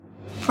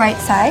bright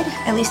side,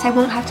 at least I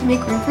won't have to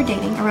make room for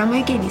dating around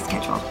my gaming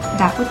schedule.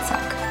 That would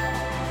suck.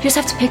 You just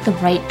have to pick the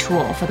right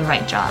tool for the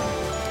right job.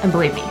 And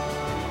believe me,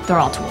 they're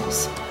all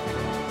tools.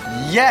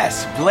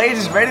 Yes, Blade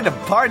is ready to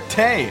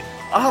partay.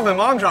 I'll have my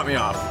mom drop me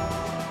off.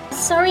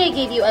 Sorry I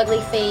gave you ugly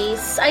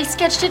face. I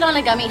sketched it on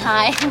a gummy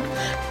high.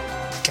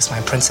 Guess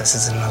my princess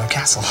is in another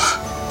castle.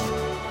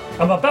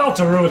 I'm about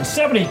to ruin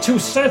 72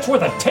 cents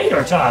worth of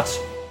tater tots.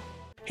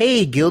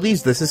 Hey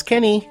Guildies, this is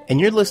Kenny, and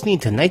you're listening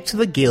to Knights of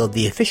the Guild,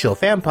 the official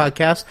fan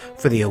podcast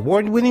for the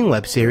award-winning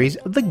web series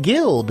The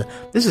Guild.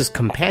 This is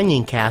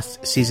Companion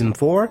Cast Season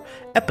 4,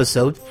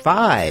 Episode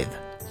 5.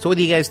 So what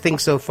do you guys think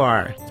so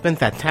far? It's been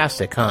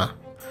fantastic, huh?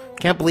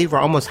 Can't believe we're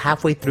almost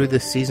halfway through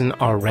this season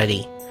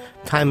already.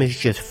 Time is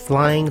just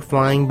flying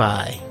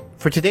by.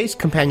 For today's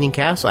Companion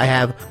Cast, I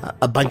have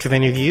a bunch of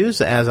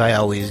interviews, as I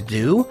always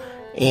do.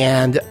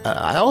 And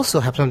I also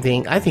have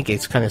something I think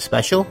is kind of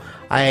special.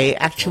 I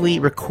actually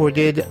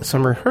recorded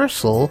some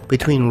rehearsal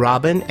between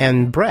Robin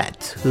and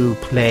Brett, who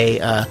play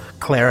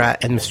Clara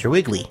and Mr.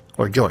 Wiggly,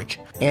 or George.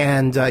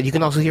 And you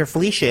can also hear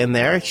Felicia in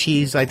there.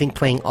 She's, I think,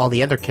 playing all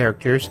the other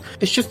characters.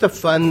 It's just a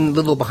fun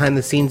little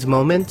behind-the-scenes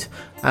moment.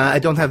 I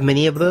don't have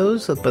many of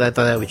those, but I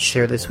thought I would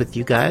share this with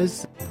you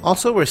guys.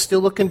 Also, we're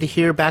still looking to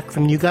hear back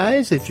from you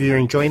guys. If you're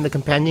enjoying the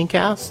Companion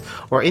Cast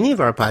or any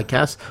of our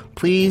podcasts,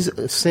 please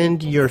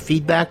send your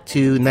feedback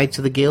to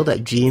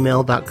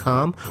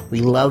knightsoftheguild@gmail.com.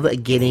 We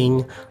love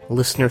getting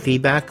listener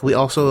feedback. We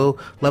also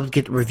love to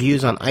get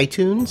reviews on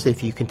iTunes.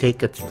 If you can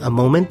take a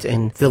moment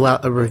and fill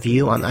out a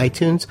review on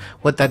iTunes,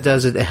 what that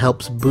does is it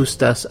helps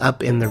boost us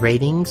up in the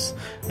ratings,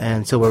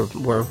 and so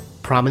we're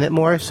prominent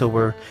more. So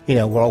we'll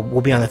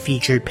be on a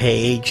featured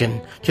page,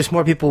 and just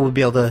more people will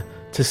be able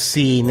to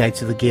see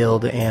Knights of the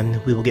Guild, and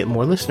we will get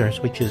more listeners,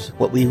 which is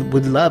what we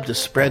would love to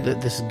spread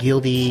this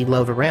guildy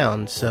love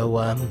around.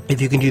 So if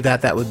you can do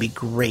that, that would be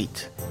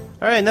great.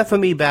 Alright, enough of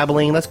me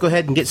babbling. Let's go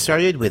ahead and get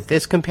started with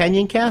this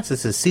Companion Cast.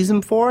 This is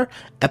Season 4,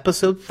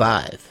 Episode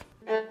 5.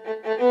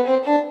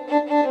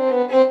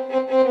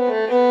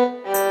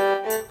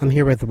 I'm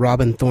here with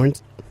Robin Thorson.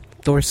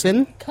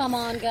 Come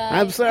on, guys.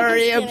 I'm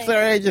sorry,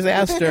 I just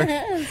asked her.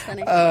 That's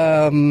funny.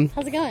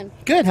 How's it going?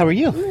 Good, how are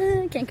you?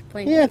 I can't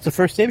complain. Yeah, it's the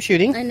first day of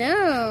shooting. I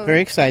know.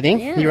 Very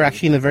exciting. Yeah. You were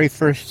actually in the very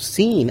first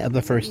scene of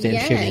the first day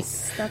of shooting.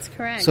 Yes, that's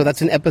correct. So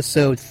that's in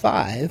Episode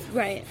 5.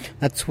 Right.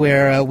 That's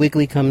where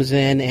Wiggly comes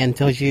in and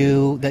tells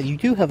you that you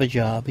do have a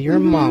job. You're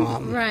a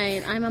mom.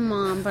 Right, I'm a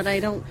mom, but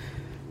I don't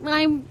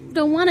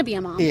want to be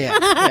a mom.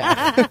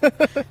 Yeah.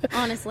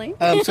 Honestly.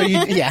 So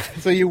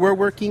you were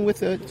working with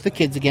the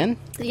kids again?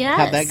 Yes.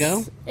 How'd that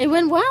go? It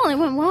went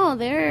well.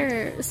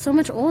 They're so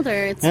much older.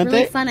 It's Aren't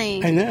really they?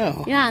 funny. I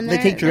know. Yeah, and they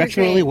take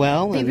direction really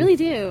well. They really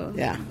do.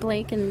 Yeah.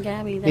 Blake and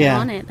Gabby, they're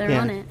on it. They're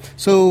on it.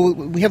 So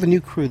we have a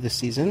new crew this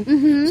season.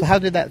 Mm-hmm. So how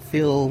did that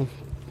feel?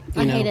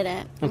 I hated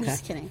it. I'm Okay.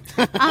 just kidding.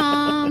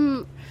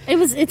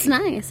 It's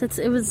nice.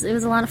 It was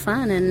a lot of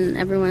fun, and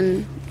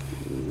everyone,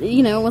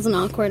 it wasn't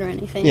awkward or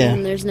anything. Yeah.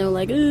 And there's no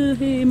like, oh,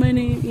 hey, my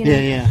name.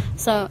 Yeah.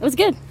 So it was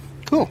good.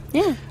 Cool.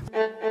 Yeah.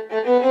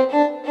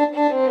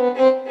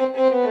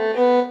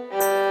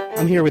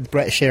 I'm here with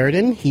Brett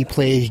Sheridan. He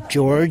plays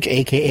George,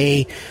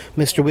 a.k.a.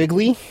 Mr.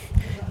 Wiggly.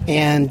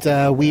 And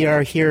we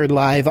are here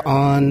live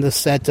on the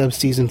set of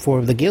Season 4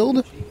 of The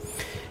Guild.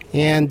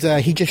 And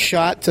he just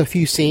shot a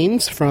few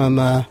scenes from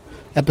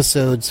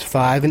Episodes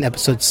 5 and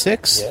Episode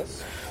 6.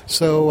 Yes.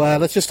 So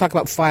let's just talk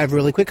about 5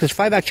 really quick, because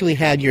 5 actually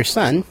had your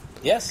son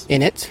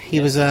in it. He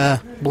was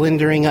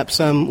blendering up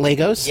some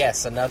Legos.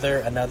 Yes,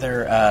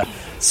 another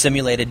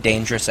simulated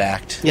dangerous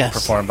act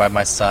performed by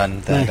my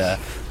son that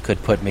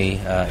could put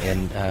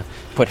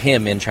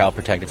him in Child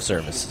Protective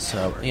Service.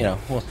 So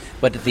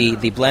but the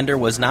blender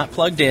was not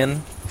plugged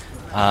in.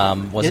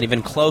 Wasn't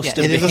even close to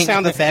being... It is a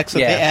sound effects that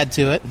they add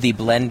to it. The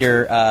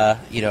blender,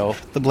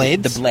 the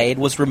blades? The blade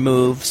was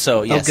removed,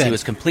 so yes, he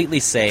was completely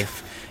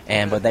safe.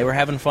 But they were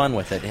having fun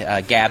with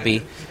it.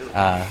 Gabby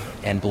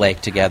and Blake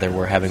together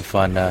were having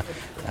fun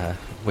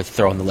with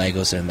throwing the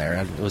Legos in there.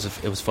 It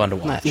was fun to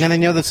watch. And I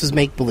know this is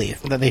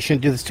make-believe, that they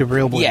shouldn't do this to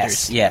real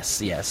blenders. Yes.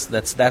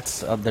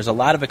 That's there's a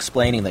lot of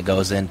explaining that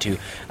goes into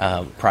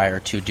prior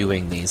to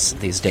doing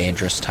these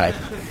dangerous type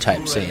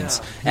scenes.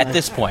 At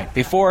this point,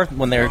 before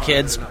when they were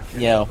kids,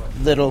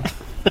 little.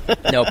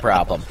 No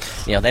problem.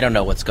 They don't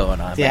know what's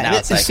going on. Yeah, but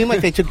now it seemed like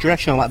they took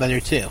direction a lot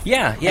better too.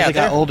 Yeah. As they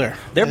got older,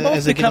 they're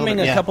both becoming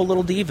a couple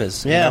little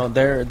divas. Yeah,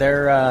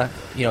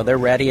 they're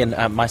ready,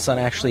 and my son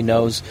actually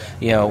knows.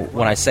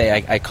 When I say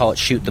I call it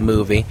shoot the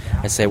movie,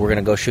 I say we're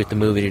going to go shoot the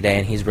movie today,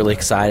 and he's really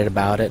excited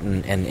about it,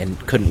 and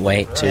couldn't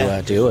wait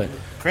to do it.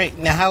 Great.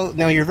 Now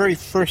your very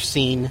first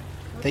scene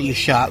that you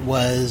shot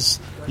was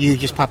you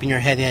just popping your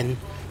head in,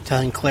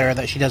 telling Clara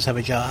that she does have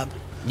a job.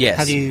 Yes.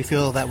 How do you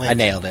feel that way? I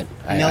nailed it.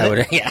 Nailed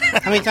it? Yeah.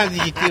 How many times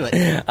did you do it?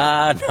 No,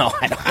 I don't know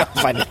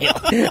if I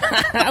nailed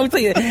it. I would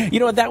say,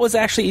 that was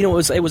actually, it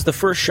was the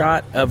first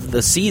shot of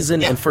the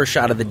season and first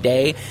shot of the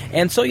day.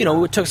 And so,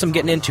 it took some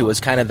getting into. It was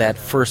kind of that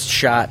first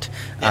shot,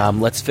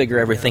 let's figure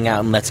everything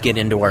out and let's get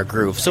into our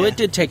groove. So it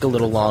did take a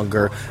little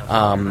longer.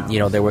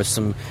 There was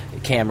some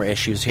camera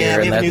issues here. Yeah,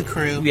 we and have a new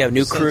crew. We have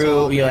new So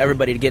crew. it's all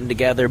Everybody getting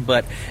together.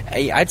 But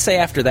I'd say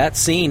after that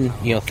scene,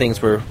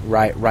 things were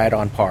right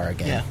on par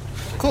again. Yeah,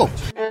 cool.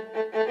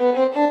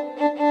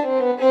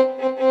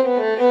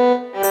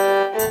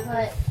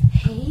 But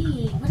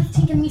hey, what if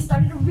Tink and me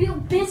started a real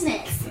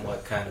business?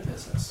 What kind of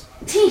business?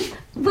 Tink,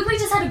 we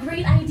just had a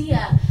great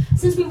idea.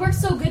 Since we work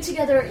so good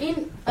together,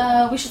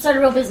 we should start a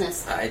real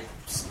business. I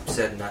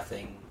said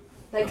nothing.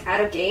 Like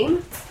out of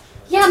game?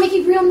 Yeah,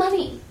 making real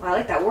money. Well, I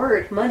like that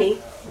word, money.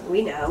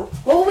 We know.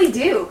 What will we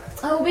do?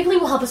 Oh, Wiggly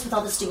will help us with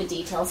all the stupid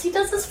details. He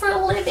does this for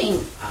a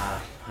living.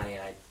 Honey,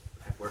 I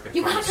work in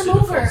You gotta come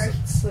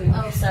pharmaceuticals. over.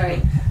 Oh,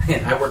 sorry.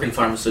 I work in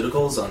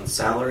pharmaceuticals on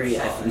salary.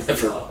 I've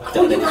never Oh,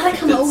 done you gotta anything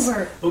come that's-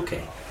 over.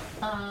 Okay.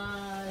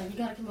 You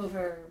gotta come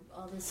over.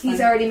 All this. He's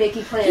fun. already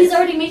making plans. He's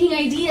already making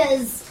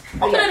ideas.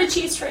 I'll put out a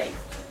cheese tray.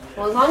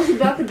 Well, as long as you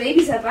got the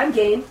babies up, I'm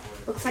game.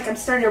 Looks like I'm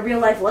starting a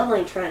real-life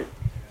leveling trend.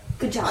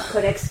 Good job,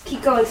 Codex.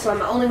 Keep going so I'm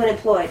the only one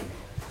employed.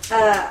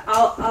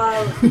 I'll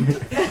I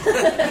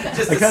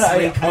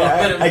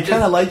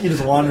kind of like you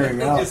just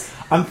wandering out.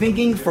 I'm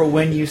thinking for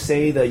when you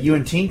say that you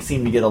and Tink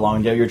seem to get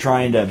along, you're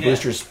trying to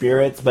boost your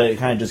spirits, but it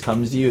kind of just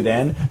comes to you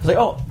then. It's like,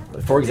 oh,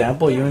 for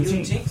example, you and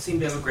Tink seem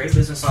to have a great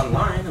business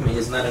online. I mean,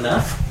 isn't that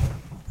enough?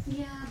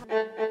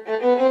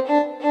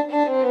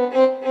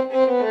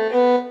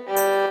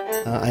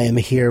 I am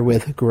here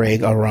with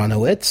Greg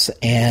Aronowitz,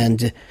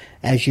 and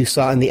as you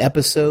saw in the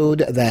episode,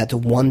 that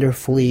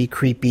wonderfully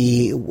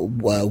creepy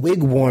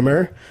wig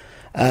warmer,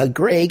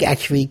 Greg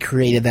actually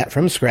created that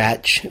from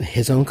scratch,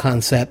 his own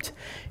concept,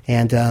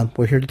 and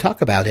we're here to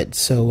talk about it.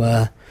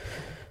 So,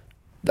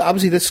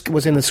 obviously this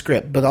was in the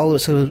script, but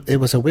also it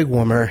was a wig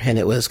warmer, and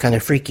it was kind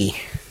of freaky.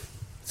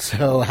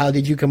 So how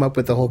did you come up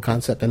with the whole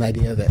concept and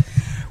idea of it?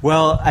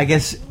 Well, I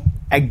guess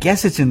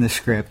it's in the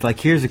script. Like,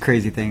 here's the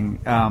crazy thing.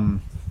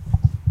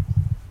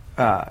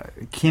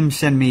 Kim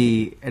sent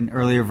me an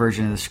earlier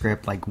version of the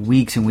script like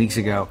weeks and weeks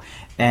ago,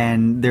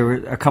 and there were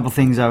a couple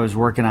things I was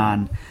working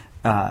on,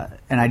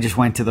 and I just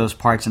went to those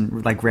parts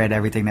and like read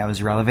everything that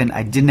was relevant.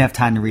 I didn't have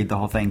time to read the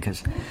whole thing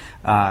because,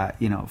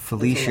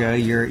 Felicia,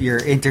 your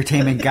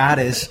entertainment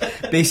goddess,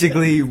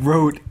 basically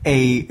wrote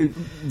a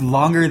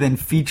longer than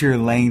feature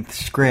length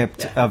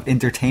script of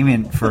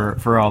entertainment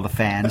for all the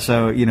fans.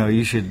 So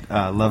you should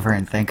love her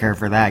and thank her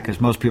for that,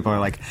 because most people are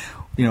like,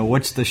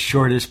 what's the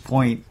shortest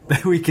point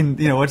that we can,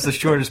 what's the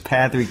shortest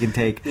path we can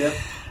take? Yep.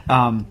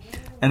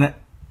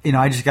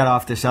 I just got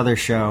off this other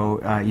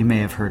show, you may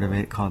have heard of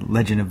it, called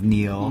Legend of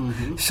Neil.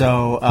 Mm-hmm.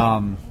 So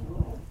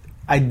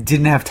I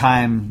didn't have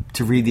time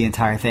to read the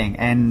entire thing.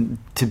 And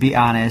to be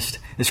honest,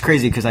 it's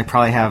crazy because I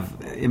probably have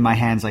in my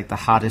hands like the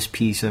hottest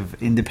piece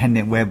of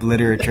independent web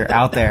literature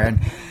out there. And,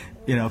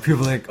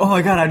 people are like, oh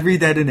my God, I'd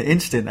read that in an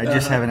instant. I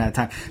just haven't had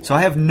time. So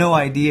I have no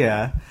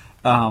idea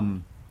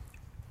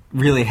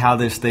really how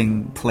this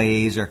thing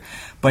plays,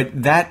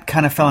 but that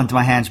kind of fell into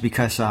my hands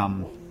because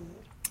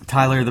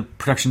Tyler, the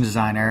production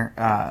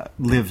designer,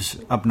 lives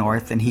up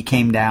north, and he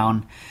came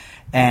down,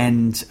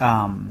 and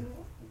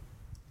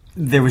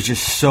there was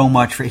just so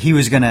much he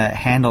was going to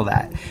handle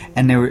that,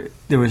 and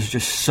there was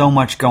just so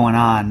much going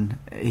on.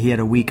 He had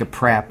a week of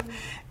prep,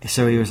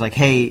 so he was like,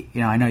 hey,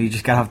 I know you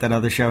just got off that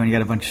other show and you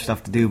got a bunch of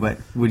stuff to do, but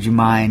would you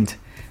mind,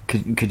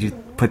 could you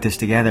put this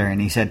together? And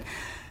he said,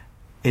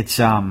 it's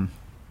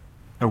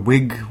a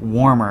wig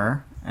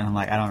warmer, and I'm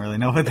like, I don't really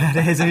know what that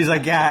is. And he's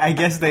like, yeah, I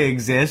guess they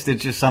exist.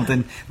 It's just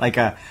something like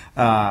a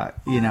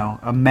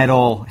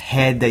metal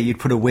head that you'd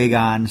put a wig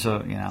on, so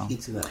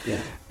Heats it up, yeah.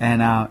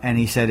 And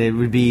he said it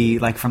would be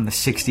like from the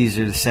 60s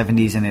or the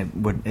 70s,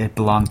 and it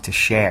belonged to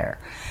Cher.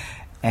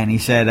 And he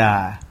said,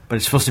 but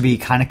it's supposed to be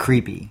kind of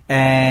creepy.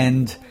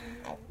 And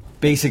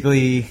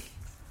basically,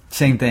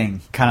 same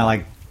thing, kind of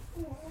like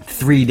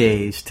 3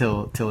 days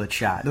till it's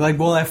shot. They're like,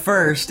 well, at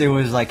first it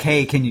was like,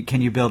 hey, can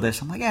you build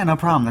this? I'm like, yeah, no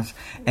problem.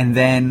 And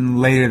then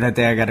later that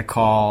day I got a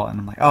call, and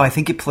I'm like, oh, I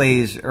think it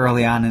plays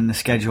early on in the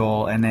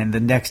schedule. And then the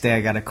next day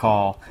I got a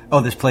call,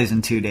 oh, this plays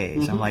in 2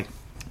 days. Mm-hmm. I'm like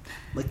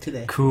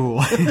today.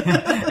 Cool.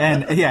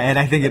 and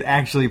I think it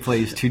actually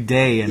plays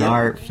today in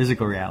our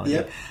physical reality.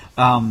 Yep.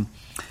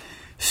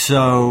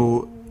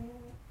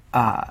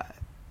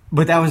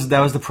 But that was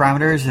the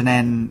parameters, and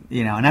then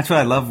and that's what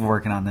I love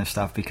working on this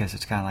stuff, because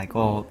it's kind of like,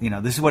 well,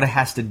 this is what it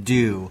has to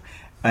do,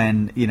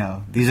 and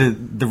these are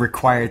the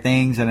required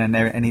things, and then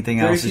anything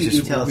else is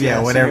just details,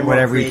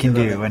 whatever you can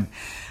do. And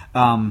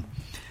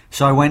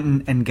so I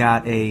went and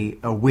got a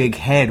wig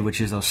head,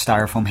 which is those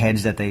styrofoam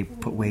heads that they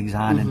put wigs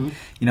on, mm-hmm.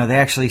 and they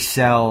actually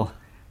sell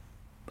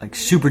like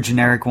super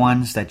generic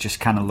ones that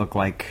just kind of look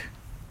like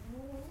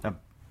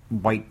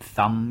white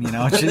thumb,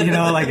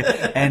 like,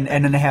 and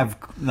then they have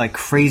like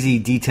crazy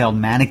detailed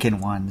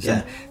mannequin ones. Yeah.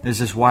 And there's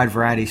this wide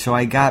variety. So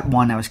I got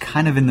one that was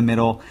kind of in the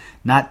middle,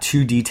 not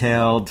too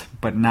detailed,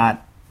 but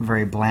not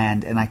very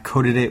bland. And I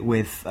coated it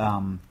with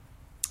a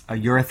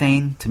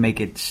urethane to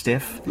make it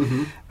stiff,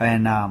 mm-hmm.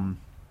 and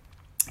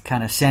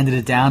kind of sanded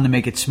it down to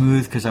make it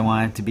smooth because I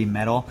wanted it to be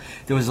metal.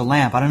 There was a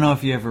lamp. I don't know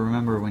if you ever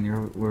remember when we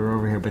were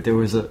over here, but there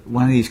was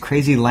one of these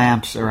crazy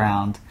lamps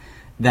around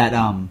that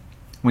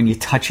when you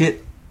touch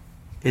it,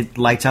 it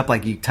lights up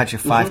like you touch it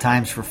 5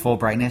 times for full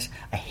brightness.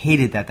 I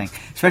hated that thing,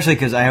 especially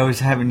because I always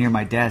have it near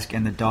my desk,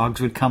 and the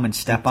dogs would come and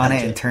step on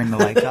it and turn the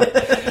lights up.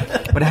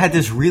 But it had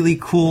this really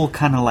cool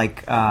kind of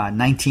like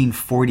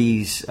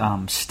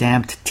 1940s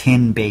stamped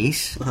tin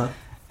base.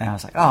 And I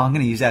was like, oh, I'm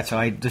going to use that. So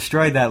I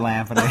destroyed that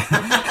lamp, and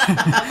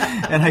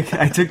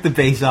I took the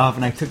base off,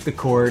 and I took the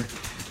cord,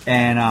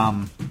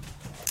 and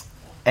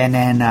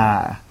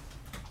then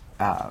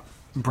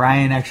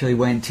Brian actually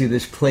went to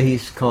this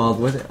place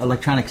called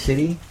Electronic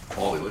City?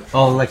 Hollywood.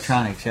 All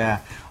Electronics,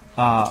 yeah.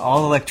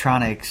 All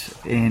Electronics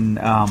in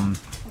Van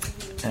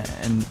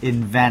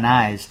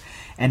Nuys,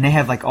 and they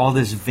have like all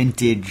this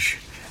vintage,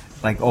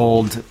 like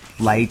old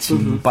lights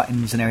and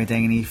buttons and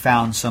everything. And he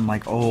found some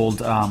like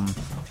old.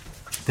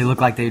 They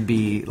look like they'd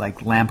be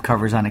like lamp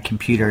covers on a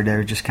computer.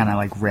 They're just kind of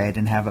like red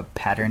and have a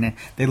pattern. And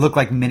they look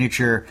like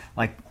miniature,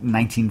 like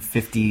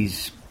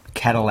 1950s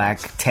Cadillac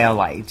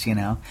taillights, you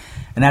know.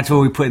 And that's what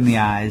we put in the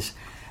eyes.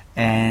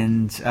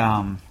 And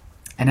then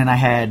I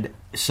had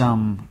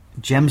some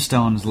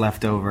gemstones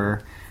left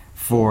over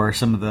for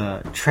some of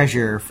the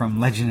treasure from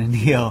Legend of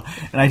Neil,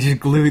 and I just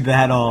glued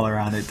that all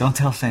around it. Don't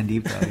tell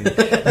Sandeep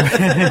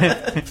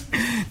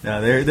though.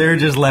 No, they're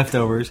just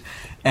leftovers,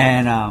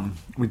 and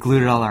we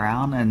glued it all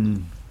around,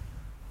 and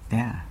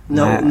yeah.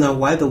 No,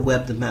 why the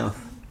webbed mouth?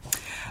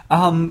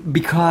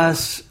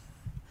 Because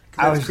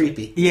I was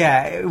creepy.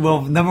 Yeah,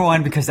 well, number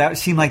one, because that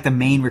seemed like the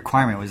main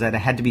requirement was that it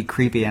had to be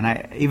creepy,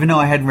 and even though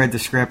I hadn't read the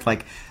script,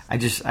 like I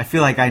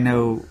feel like I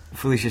know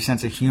Felicia's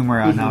sense of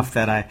humor enough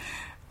that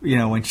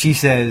when she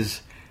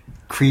says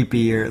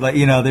creepy or like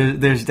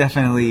there's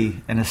definitely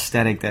an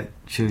aesthetic that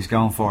she was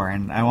going for,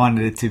 and I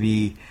wanted it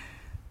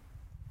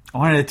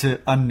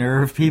to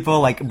unnerve people,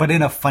 like, but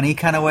in a funny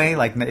kind of way,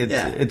 like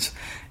it's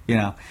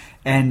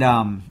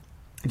and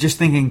just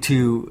thinking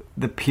to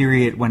the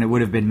period when it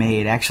would have been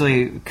made,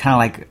 actually kind of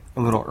like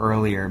a little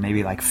earlier,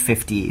 maybe like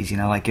 50s,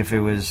 like if it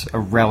was a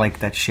relic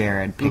that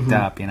Cher had picked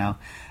up,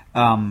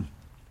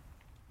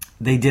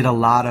 they did a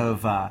lot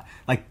of,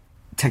 like,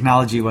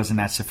 technology wasn't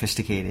that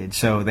sophisticated,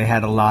 so they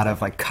had a lot of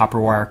like copper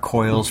wire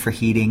coils for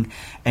heating,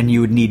 and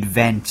you would need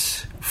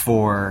vents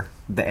for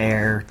the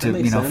air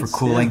to, for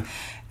cooling. Yeah.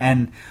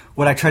 And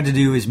what I tried to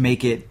do is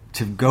make it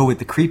to go with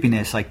the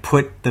creepiness, like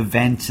put the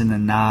vents and the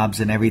knobs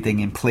and everything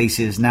in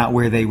places not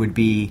where they would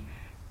be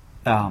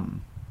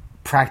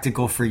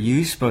practical for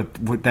use, but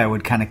that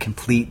would kind of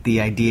complete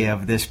the idea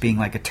of this being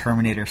like a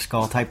Terminator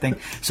skull type thing.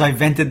 So I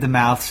vented the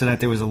mouth so that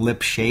there was a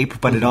lip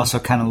shape, but it also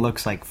kind of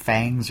looks like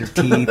fangs or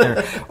teeth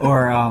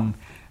or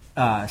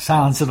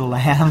Silence of the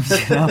Lambs,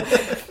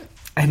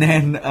 And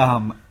then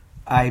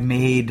I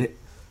made,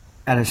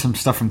 out of some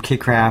stuff from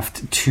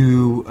Kitcraft,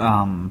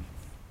 2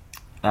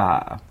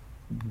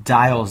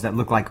 dials that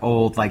look like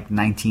old, like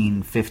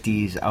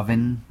 1950s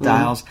oven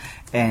dials,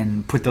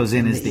 and put those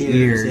in as the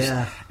ears,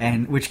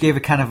 and which gave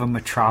it kind of a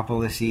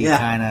Metropolis-y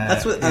kind of.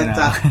 That's what I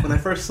thought when I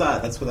first saw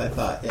it. That's what I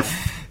thought. Yeah.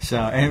 So,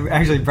 and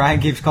actually, Brian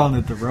keeps calling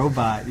it the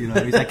robot. He's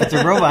like, it's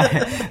a robot.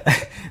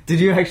 Did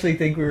you actually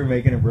think we were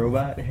making a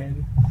robot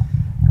head?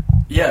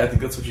 Yeah, I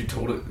think that's what you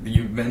told it.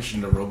 You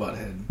mentioned a robot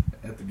head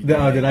at the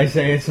beginning. No, did I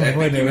say it? I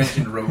think you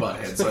mentioned a robot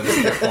head, so I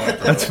just kept calling it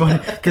the That's funny,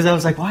 because I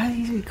was like, why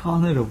is he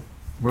calling it a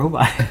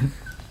robot?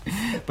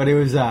 But it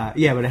was but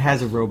it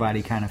has a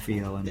robot-y kind of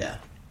feel, and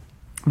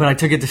but I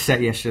took it to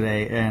set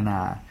yesterday,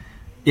 and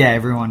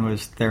everyone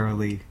was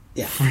thoroughly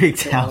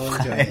freaked out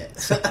by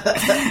it.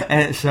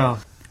 And so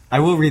I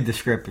will read the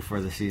script before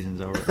the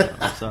season's over, though.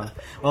 So,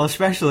 well,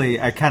 especially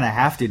I kind of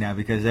have to now,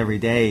 because every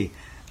day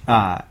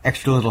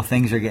extra little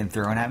things are getting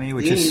thrown at me,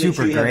 which is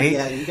super great.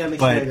 You gotta make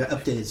sure you have an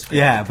updated script.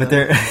 Yeah, but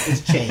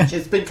it's changed.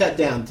 It's been cut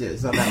down too.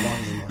 It's not that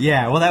long anymore.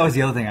 Yeah, well, that was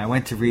the other thing. I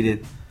went to read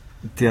it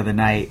the other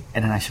night,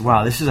 and then I said,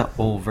 wow, this is an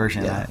old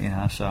version of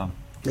that, so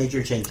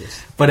major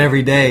changes. But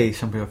every day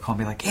somebody will call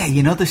me like,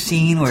 yeah, the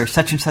scene where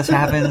such and such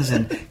happens,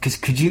 and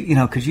could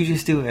you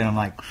just do it? And I'm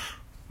like,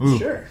 ooh,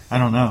 sure, I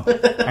don't know,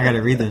 I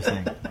gotta read this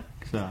thing.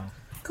 So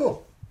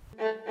cool.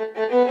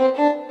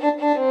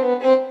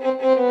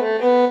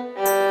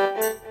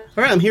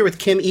 All right, I'm here with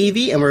Kim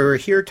Evey, and we're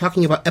here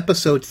talking about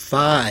episode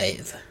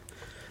 5.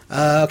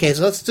 Okay,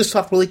 so let's just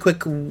talk really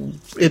quick.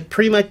 It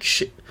pretty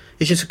much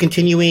is just a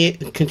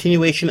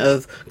continuation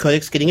of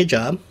Codex getting a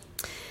job.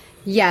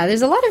 Yeah,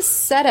 there's a lot of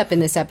setup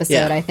in this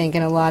episode, I think,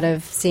 and a lot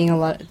of seeing a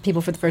lot of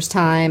people for the first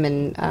time,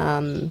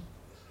 and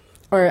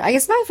or I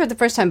guess not for the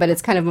first time, but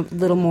it's kind of a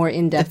little more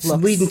in-depth looks.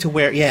 It's leading to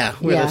where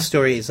the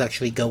story is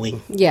actually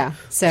going. Yeah,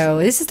 so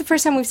this is the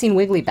first time we've seen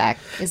Wiggly back.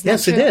 Isn't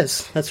that true? It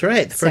is. That's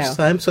right. The first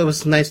time, so it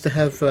was nice to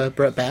have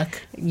Brett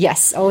back.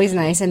 Yes, always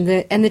nice. And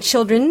the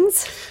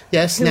children's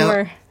who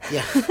are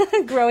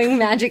growing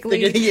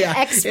magically,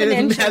 exponentially.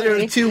 In a matter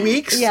of 2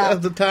 weeks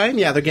of the time,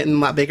 they're getting a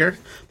lot bigger.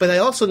 But I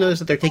also noticed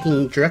that they're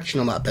taking direction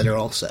a lot better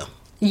also.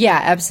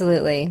 Yeah,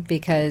 absolutely.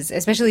 Because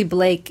especially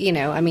Blake,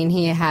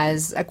 he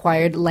has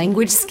acquired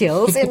language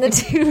skills in the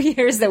 2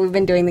 years that we've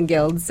been doing the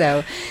guild.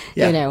 So,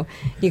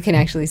 you can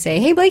actually say,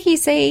 "Hey, Blakey,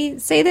 say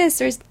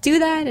this or do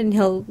that," and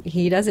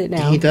he does it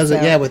now. He does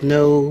it, with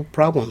no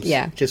problems.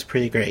 Yeah, just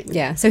pretty great.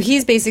 Yeah, so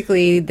he's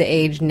basically the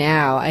age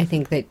now. I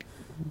think that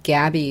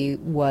Gabby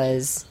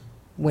was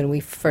when we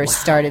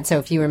first started. So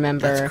if you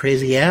remember, that's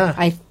crazy. Yeah,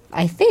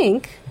 I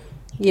think.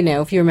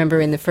 If you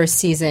remember in the first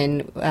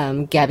season,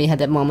 Gabby had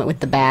that moment with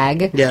the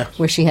bag,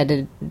 where she had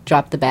to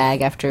drop the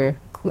bag after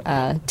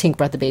Tink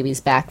brought the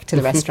babies back to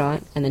the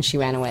restaurant, and then she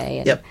ran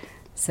away. And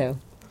so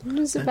it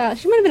was about.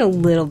 She might have been a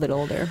little bit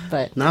older,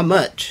 but not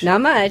much.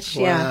 Not much.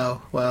 Yeah.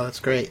 Wow, that's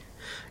great.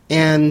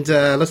 And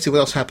let's see what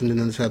else happened in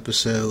this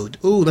episode.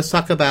 Ooh, let's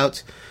talk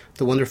about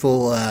the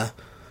wonderful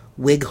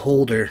wig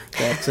holder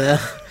that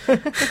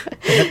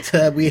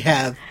we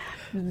have.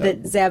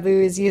 That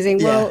Zabu is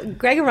using. Well,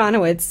 Greg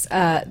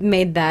Aronowitz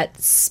made that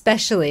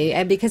specially,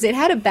 and because it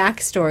had a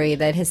backstory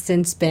that has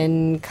since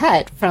been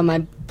cut from, I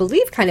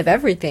believe, kind of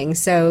everything.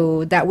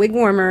 So that wig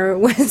warmer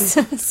was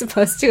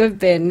supposed to have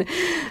been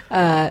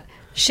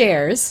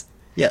Cher's.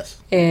 Yes.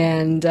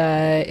 And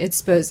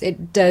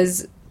it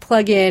does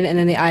plug in, and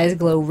then the eyes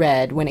glow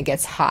red when it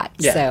gets hot.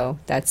 Yeah. So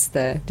that's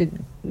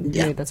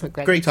that's what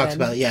Greg talks said.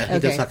 about it. Yeah, he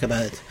does talk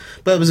about it.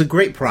 But it was a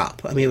great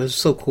prop. I mean, it was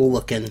so cool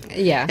looking.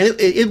 Yeah. And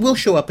it will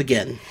show up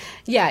again.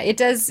 Yeah, it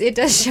does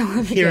show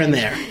up here again. and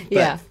there.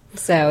 Yeah.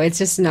 So it's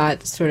just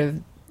not sort of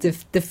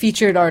the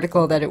featured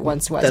article that it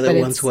once was.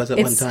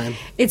 One time.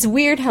 It's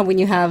weird how when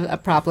you have a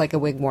prop like a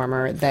wig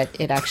warmer that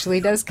it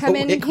actually does come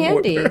in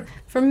handy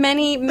for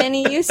many,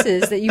 many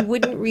uses that you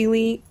wouldn't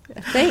really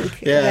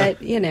think that,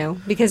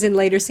 because in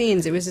later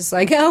scenes it was just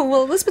like, oh,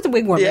 well, let's put the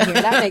wig warmer here.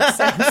 That makes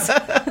sense.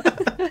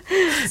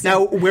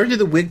 Now, where did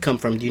the wig come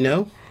from? Do you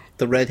know?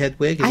 The redhead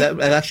wig? Is that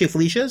actually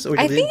Felicia's? Or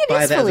I did think they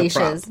buy it is that Felicia's.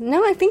 As a prop?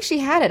 No, I think she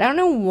had it. I don't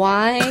know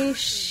why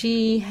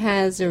she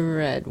has a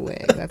red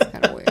wig. That's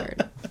kind of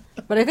weird.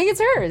 But I think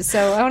it's hers,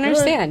 so I don't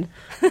understand.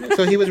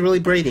 So he was really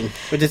braiding.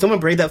 But did someone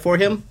braid that for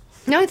him?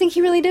 No, I think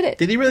he really did it.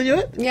 Did he really do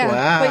it? Yeah.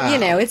 Wow.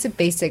 But, it's a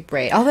basic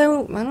braid.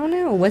 Although, I don't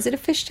know. Was it a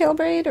fishtail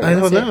braid? Or I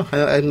don't know.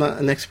 I'm not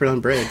an expert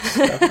on braids.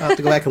 So I'll have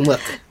to go back and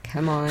look.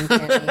 Come on,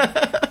 Kenny.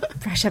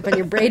 Brush up on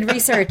your braid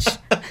research.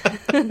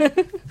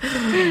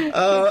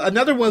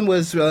 Another one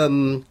was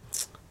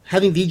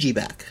having VG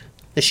back.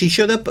 She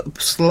showed up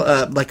for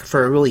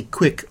a really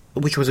quick,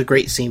 which was a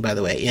great scene, by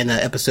the way, in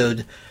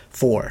episode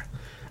 4.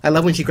 I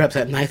love when she grabs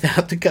that knife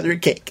out to cut her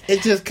cake.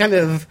 It's just kind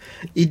of,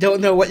 you don't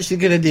know what she's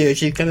going to do.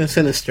 She's kind of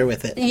sinister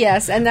with it.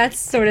 Yes, and that's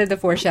sort of the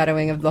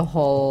foreshadowing of the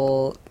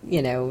whole,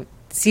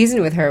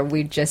 season with her.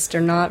 We just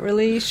are not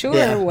really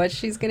sure what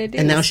she's going to do.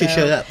 And now she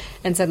showed up.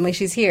 And suddenly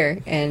she's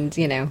here. And,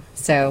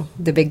 so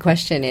the big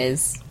question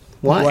is,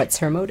 why? What's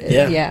her motive?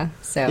 Yeah.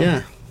 So.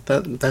 Yeah,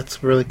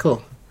 that's really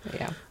cool.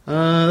 Yeah.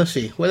 Let's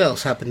see. What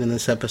else happened in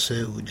this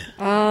episode?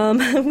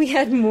 We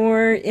had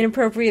more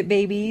inappropriate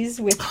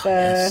babies with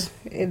a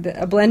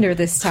blender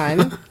this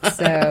time.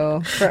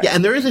 So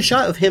and there is a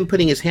shot of him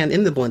putting his hand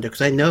in the blender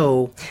because I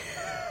know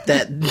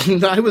that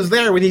I was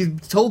there when he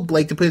told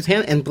Blake to put his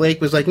hand, and Blake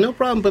was like, "No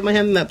problem, put my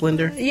hand in that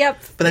blender."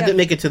 Yep. But I didn't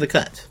make it to the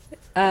cut.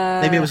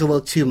 Maybe it was a little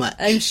too much.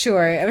 I'm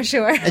sure. And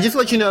just to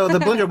let you know, the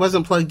blender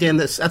wasn't plugged in.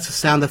 That's the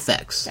sound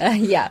effects.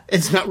 Yeah.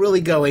 It's not really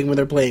going when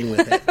they're playing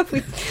with it.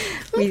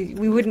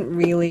 we wouldn't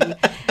really.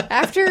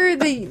 After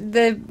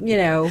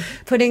the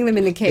putting them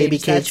in the cage, baby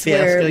cage that's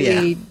fiasco,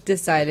 where we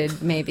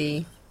decided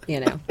maybe,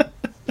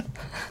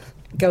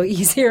 go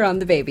easier on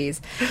the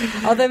babies.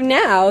 Although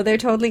now they're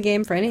totally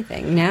game for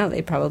anything. Now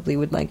they probably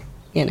would be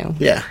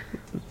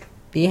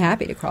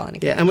happy to crawl in a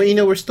cage. Yeah, and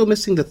we're still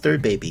missing the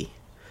third baby.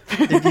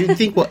 Do you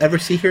think we'll ever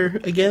see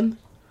her again?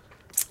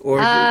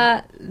 Or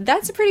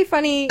that's a pretty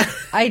funny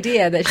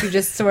idea that she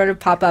just sort of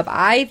pop up.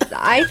 I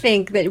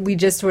think that we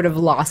just sort of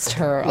lost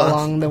her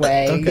along the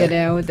way. Okay.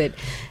 That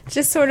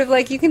just sort of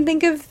like you can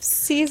think of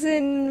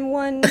season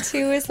 1,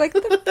 2 as like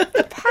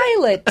the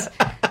pilot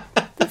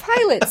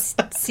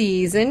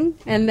season,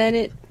 and then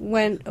it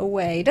went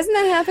away. Doesn't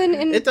that happen?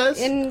 It does.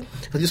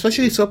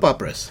 Especially soap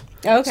operas.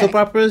 Okay. Soap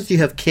operas, you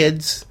have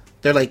kids.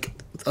 They're like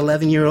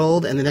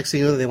 11-year-old, and the next thing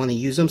you know, they want to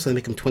use them, so they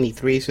make them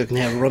 23, so they can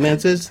have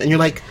romances. And you're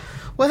like,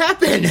 what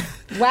happened?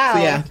 Wow.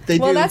 So, yeah, they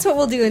do. That's what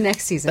we'll do in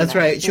next season. That's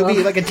then. right. She'll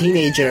be like a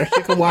teenager.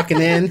 She'll come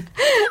walking in.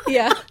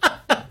 Yeah.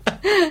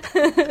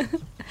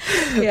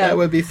 Yeah. That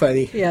would be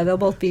funny. Yeah, they'll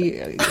both be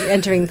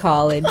entering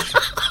college,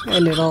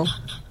 and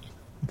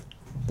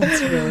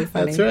that's really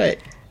funny. That's right.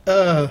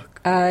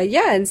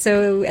 And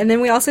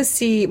then we also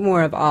see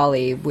more of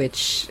Ollie,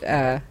 which is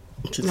my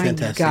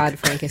fantastic. God,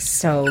 Frank is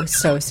so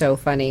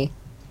funny.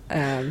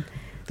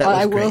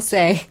 I will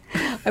say,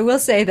 I will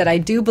say that I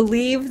do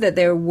believe that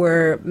there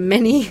were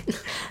many,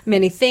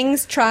 many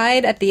things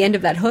tried at the end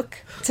of that hook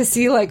to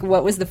see like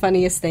what was the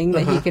funniest thing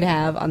that he could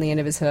have on the end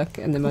of his hook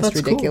and the most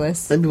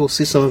ridiculous. Cool. Maybe we'll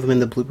see some of them in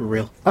the blooper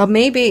reel.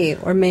 Maybe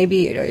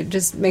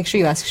just make sure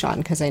you ask Sean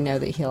because I know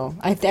that he'll.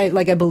 I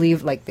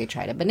believe like they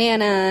tried a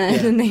banana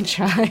and then they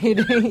tried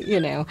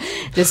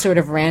just sort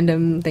of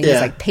random things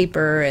like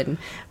paper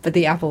but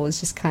the apple was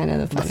just kind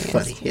of the funniest.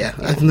 Funny, yeah.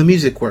 And the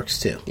music works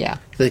too. Yeah.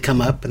 They come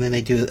up and then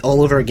they do it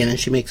all over again and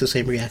she makes the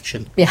same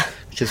reaction. Yeah.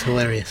 Which is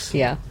hilarious.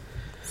 Yeah.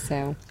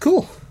 So.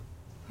 Cool.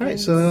 All right,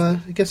 so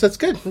I guess that's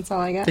good. That's all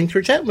I got. Thanks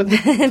for chatting with me.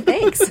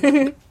 Thanks.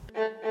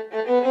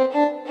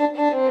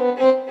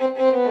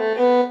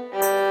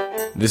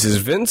 This is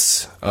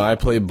Vince. I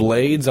play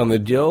Blades on the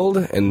Guild,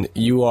 and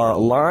you are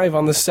live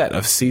on the set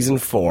of Season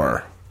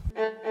 4.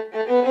 The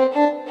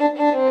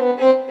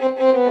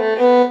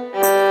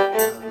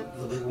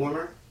Wig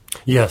Warmer?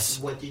 Yes.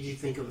 What did you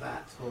think of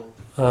that?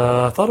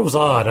 I thought it was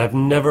odd. I've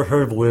never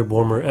heard of a wig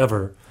warmer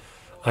ever.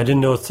 I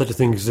didn't know such a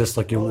thing exists,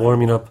 like you're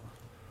warming up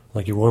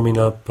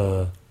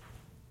a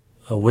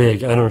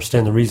wig. I don't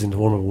understand the reason to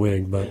warm up a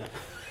wig, but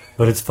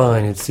it's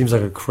fine. It seems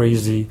like a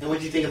crazy... And what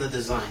did you think of the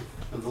design,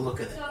 of the look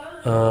of it?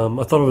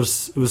 I thought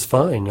it was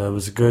fine. It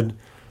was good.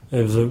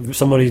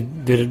 Somebody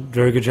did a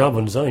very good job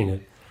on designing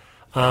it.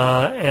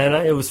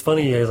 It was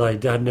funny as I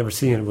had never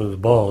seen it when it was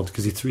bald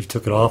because he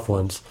took it off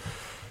once,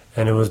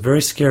 and it was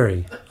very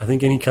scary. I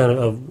think any kind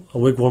of a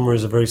wig warmer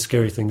is a very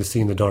scary thing to see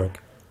in the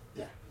dark.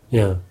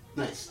 Yeah.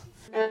 Nice.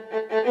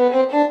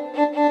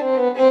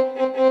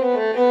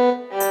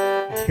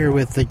 Here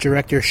with the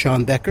director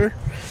Sean Becker.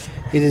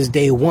 It is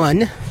day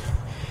 1,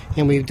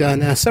 and we've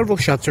done several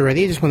shots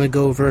already. I just want to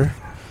go over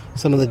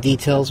some of the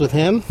details with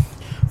him.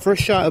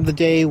 First shot of the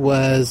day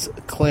was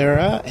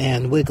Clara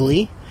and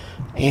Wiggly,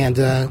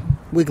 and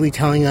Wiggly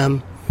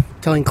telling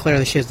Clara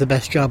that she has the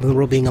best job in the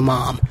world being a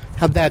mom.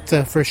 How'd that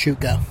first shoot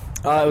go?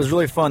 It was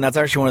really fun. That's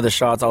actually one of the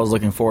shots I was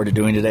looking forward to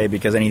doing today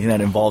because anything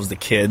that involves the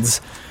kids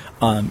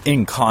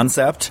in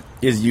concept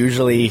is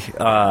usually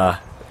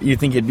you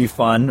think it'd be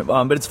fun,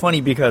 but it's funny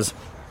because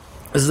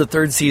this is the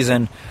 3rd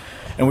season,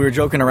 and we were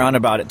joking around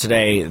about it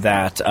today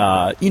that,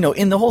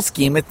 in the whole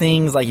scheme of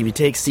things, like if you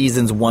take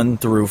seasons 1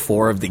 through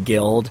 4 of The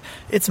Guild,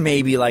 it's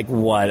maybe like,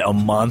 a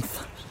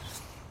month?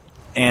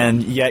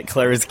 And yet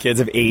Clara's kids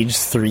have aged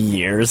 3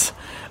 years.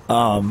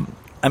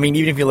 I mean,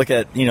 even if you look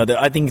at,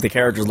 I think the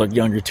characters look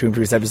younger too in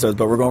previous episodes,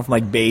 but we're going from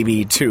like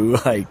baby to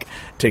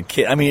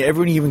kid. I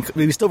mean,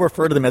 we still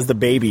refer to them as the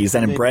babies,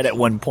 and Brett at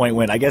one point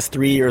went, I guess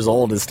 3 years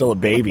old is still a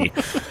baby.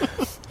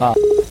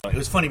 It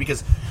was funny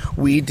because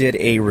we did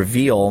a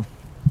reveal.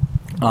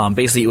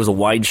 Basically, it was a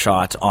wide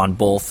shot on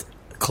both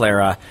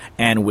Clara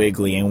and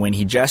Wiggly, and when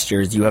he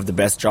gestures, you have the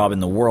best job in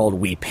the world,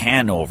 we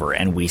pan over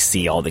and we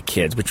see all the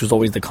kids, which was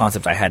always the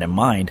concept I had in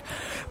mind.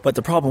 But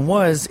the problem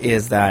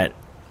is that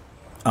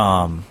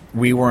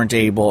we weren't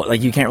able,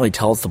 you can't really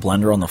tell it's the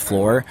blender on the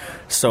floor,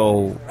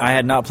 so I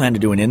had not planned to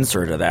do an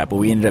insert of that, but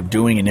we ended up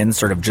doing an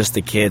insert of just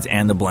the kids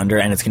and the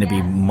blender, and it's going to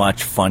be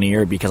much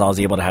funnier because I was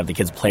able to have the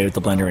kids play with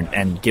the blender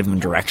and give them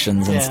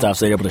directions and stuff,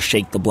 so they're able to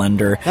shake the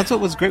blender. That's what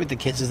was great with the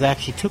kids, is they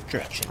actually took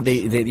directions.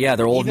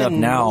 They're old enough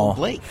now.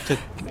 Blake took,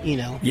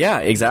 Yeah,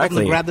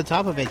 exactly. Grab the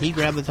top of it. He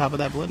grabbed the top of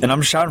that blender. And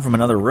I'm shouting from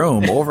another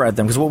room over at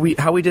them, because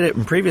how we did it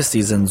in previous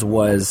seasons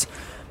was...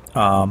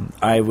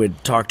 I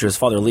would talk to his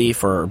father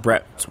Leaf, or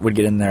Brett would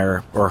get in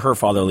there, or her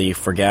father Leaf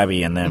for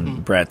Gabby, and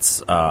then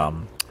Brett's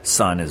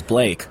son is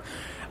Blake.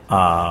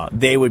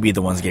 They would be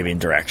the ones giving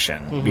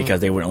direction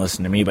because they wouldn't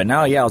listen to me. But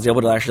now, I was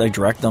able to actually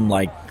direct them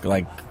like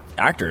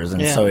actors,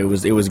 and so it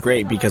was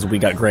great because we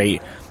got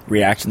great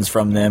reactions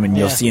from them, and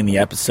you'll see in the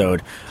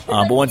episode.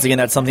 But once again,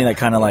 that's something that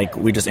kind of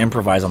we just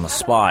improvised on the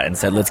spot and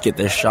said, let's get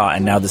this shot,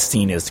 and now the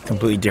scene is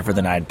completely different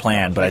than I had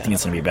planned, but I think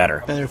it's going to be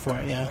better. Better for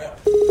it, yeah.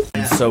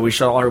 And so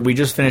we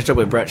just finished up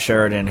with Brett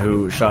Sheridan,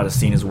 who shot a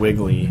scene as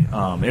Wiggly.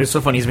 It was so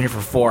funny. He's been here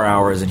for 4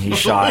 hours, and he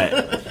shot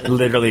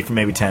literally for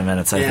maybe 10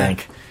 minutes, I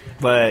think.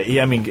 But,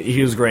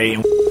 he was great.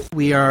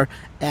 We are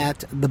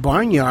at the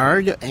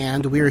barnyard,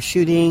 and we are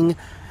shooting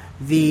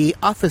the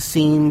office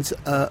scenes,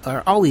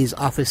 or always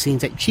office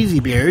scenes at Cheesy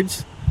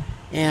Beards.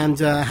 And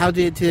how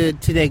did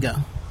today go?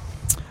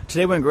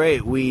 Today went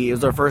great. It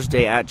was our first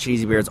day at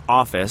Cheesy Beard's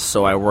office,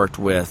 so I worked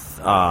with,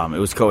 it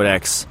was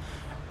Codex,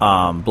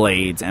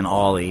 Blades, and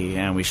Ollie,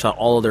 and we shot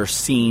all of their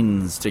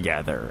scenes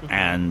together.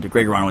 And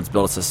Greg Aronowitz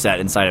built us a set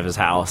inside of his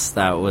house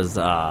that was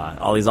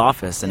Ollie's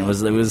office, and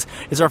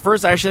it's our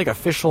first actually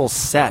official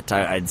set,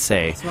 I'd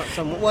say. It's not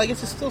I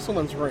guess it's still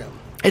someone's room.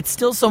 It's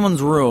still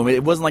someone's room.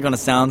 It wasn't on a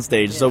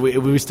soundstage, so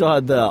we still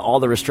had all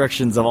the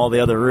restrictions of all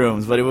the other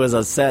rooms, but it was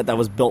a set that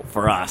was built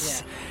for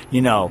us,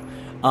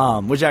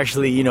 which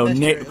actually,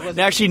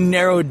 actually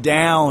narrowed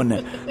down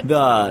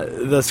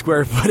the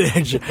square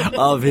footage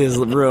of his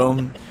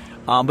room.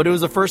 But it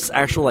was the first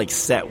actual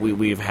set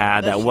we've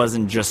had that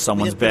wasn't just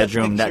someone's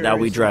bedroom that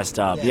we dressed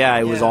up.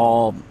 It was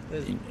all.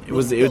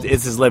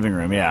 It's his living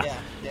room.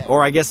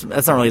 Or I guess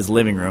that's not really his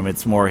living room.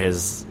 It's more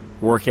his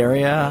work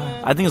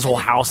area. I think his whole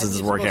house is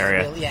his work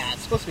area.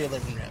 It's supposed to be a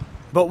living room.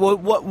 But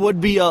what would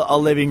be a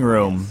living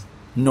room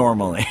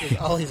normally?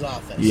 All his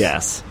office.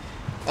 Yes.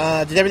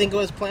 Did everything go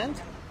as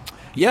planned?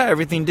 Yeah,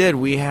 everything did.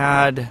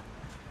 It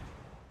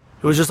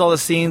was just all the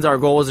scenes. Our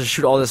goal was to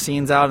shoot all the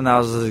scenes out, and that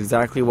was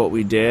exactly what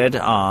we did.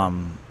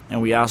 And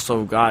we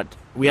also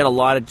we had a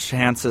lot of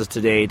chances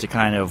today to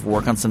kind of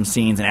work on some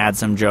scenes and add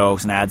some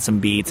jokes and add some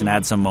beats and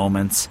add some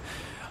moments.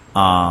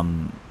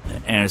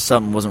 And if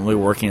something wasn't really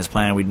working as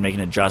planned, we'd make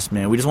an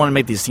adjustment. We just want to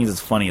make these scenes as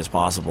funny as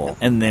possible.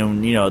 And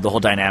then, the whole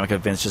dynamic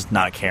of Vince just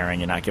not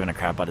caring and not giving a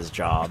crap about his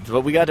job.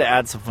 But we got to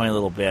add some funny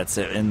little bits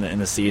in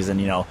the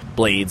season.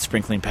 Blades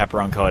sprinkling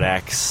pepper on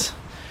Codex,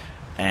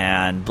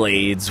 and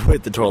Blades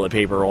with the toilet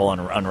paper roll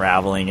and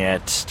unraveling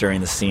it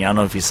during the scene. I don't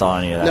know if you saw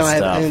any of that stuff.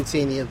 No, I didn't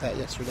see any of that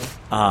yesterday.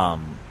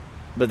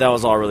 But that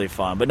was all really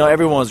fun. But no,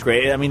 everyone was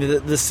great. I mean,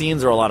 the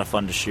scenes are a lot of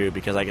fun to shoot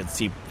because I could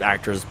see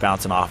actors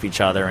bouncing off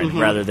each other, and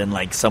rather than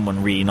like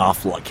someone reading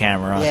off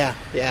camera.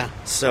 Yeah.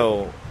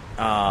 So,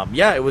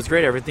 it was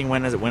great. Everything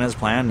went as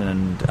planned,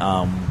 and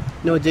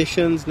no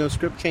additions, no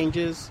script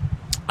changes.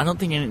 I don't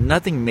think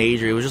nothing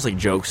major. It was just like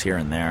jokes here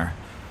and there.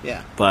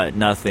 Yeah, but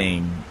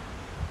nothing.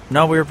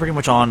 No, we were pretty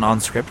much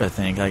on script. I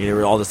think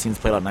all the scenes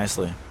played out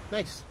nicely.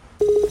 Nice.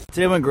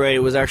 Today went great. It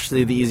was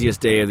actually the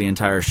easiest day of the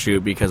entire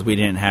shoot because we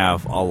didn't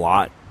have a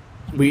lot.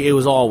 It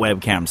was all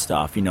webcam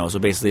stuff, So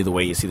basically, the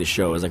way you see the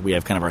show is like we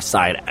have kind of our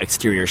side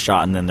exterior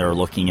shot, and then they're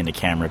looking into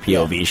camera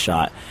POV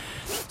shot.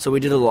 So we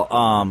did a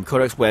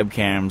Codex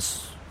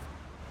webcams,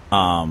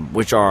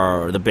 which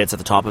are the bits at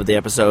the top of the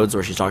episodes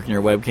where she's talking to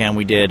her webcam.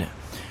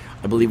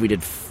 I believe we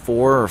did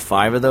 4 or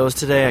 5 of those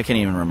today. I can't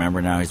even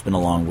remember now. It's been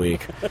a long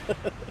week.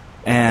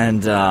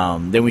 And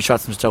then we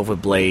shot some stuff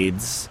with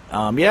Blades.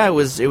 It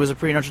was a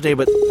pretty natural day,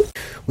 but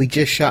we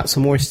just shot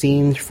some more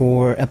scenes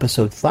for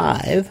episode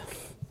 5,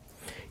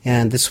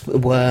 and this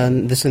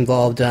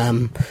involved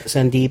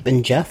Sandeep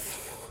and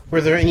Jeff.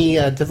 Were there any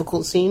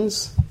difficult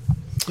scenes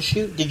to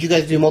shoot? Did you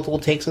guys do multiple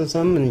takes on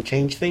some and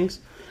change things?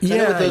 I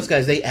know with those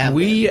guys,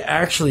 we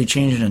actually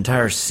changed an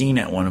entire scene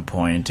at one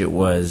point. It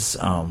was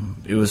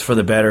for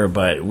the better,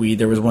 but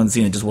there was one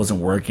scene that just wasn't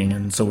working,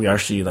 and so we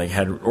actually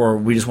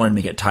we just wanted to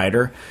make it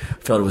tighter.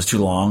 Felt it was too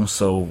long,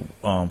 so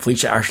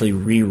Felicia actually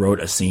rewrote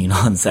a scene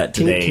on set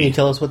today. Can you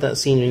tell us what that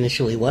scene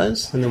initially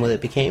was, and then what it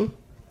became?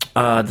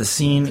 The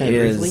scene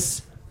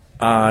is,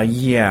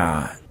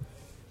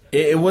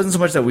 It wasn't so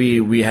much that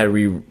we had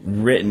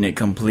rewritten it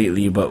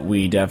completely, but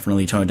we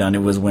definitely toned it down.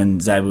 It was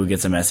when Zabu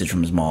gets a message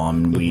from his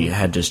mom, and we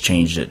had just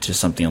changed it to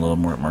something a little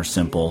more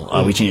simple.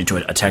 We changed it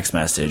to a text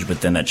message,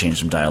 but then that changed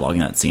some dialogue in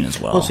that scene as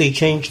well. Oh, so you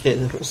changed it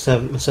instead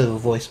of a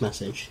voice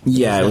message?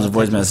 Yeah, it was a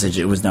voice message.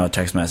 It was now a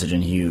text message,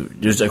 and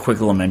there's a quick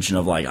little mention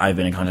of I've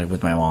been in contact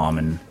with my mom,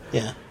 and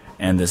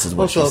and this is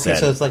what she said.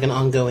 So it's like an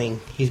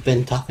ongoing. He's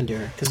been talking to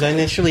her because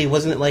initially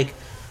wasn't it like.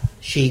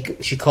 She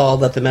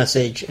called, left the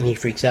message, and he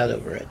freaks out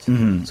over it.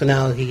 Mm-hmm. So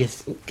now he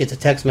gets a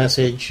text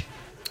message.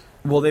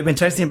 Well, they've been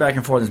texting back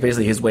and forth. It's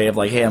basically his way of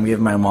hey, I'm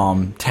giving my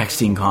mom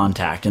texting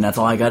contact, and that's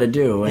all I got to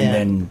do. And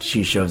then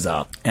she shows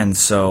up. And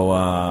so,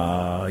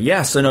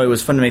 so no, it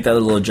was fun to make that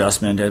little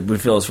adjustment. We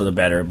feel it's for the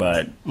better,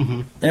 but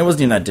and it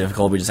wasn't even that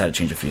difficult. We just had to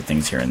change a few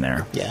things here and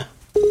there. Yeah.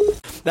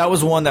 That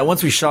was one that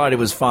once we shot, it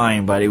was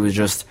fine, but it was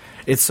just,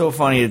 it's so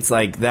funny. It's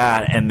like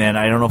that, and then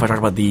I don't know if I talked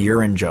about the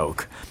urine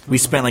joke. We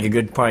spent a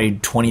good probably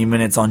 20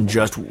 minutes on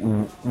just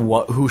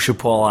who should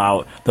pull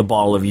out the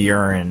bottle of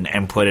urine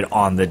and put it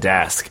on the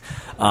desk.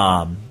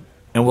 But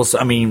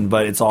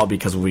it's all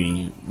because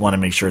we want to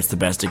make sure it's the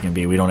best it can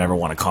be. We don't ever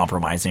want to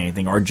compromise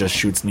anything or just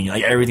shoot something.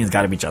 Everything's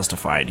got to be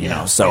justified, you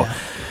know. So. Yeah.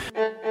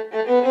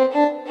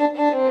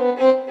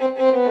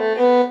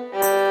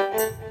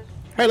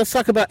 All right, let's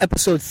talk about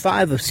episode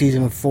 5 of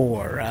season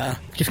 4.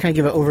 Just kind of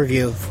give an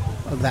overview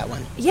of that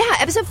one. Yeah,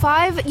 episode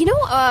 5.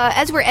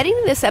 As we're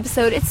editing this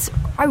episode,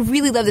 I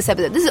really love this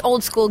episode. This is an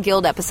old school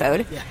Guild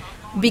episode. Yeah.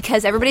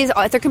 Because everybody's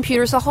at their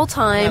computers the whole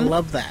time. I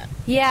love that.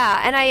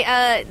 Yeah,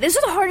 and this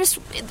is the hardest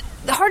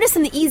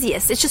and the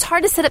easiest. It's just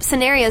hard to set up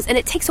scenarios, and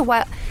it takes a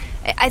while.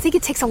 I think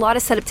it takes a lot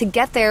of setup to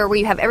get there where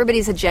you have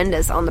everybody's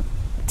agendas on the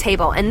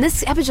table, and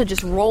this episode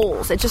just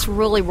rolls. It just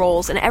really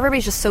rolls, and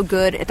everybody's just so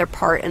good at their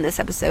part in this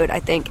episode, I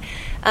think.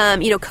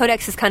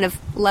 Codex has kind of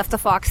left the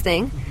Fox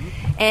thing,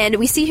 and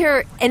we see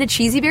her in a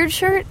Cheesy Beard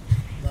shirt,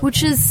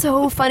 which is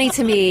so funny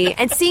to me,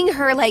 and seeing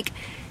her,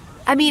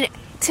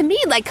 to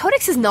me,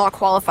 Codex is not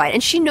qualified,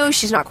 and she knows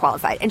she's not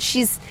qualified, and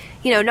she's,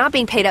 not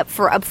being paid up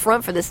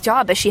front for this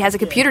job, but she has a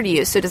computer to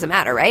use, so it doesn't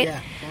matter, right?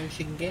 Yeah, as long as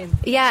she can game.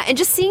 Yeah, and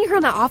just seeing her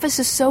in the office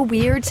is so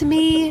weird to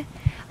me.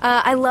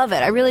 I love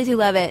it. I really do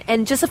love it.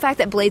 And just the fact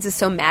that Blades is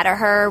so mad at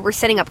her, we're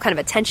setting up kind of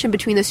a tension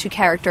between those two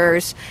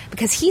characters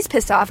because he's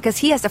pissed off because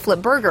he has to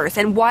flip burgers,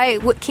 and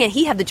what can't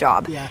he have the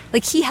job? Yeah.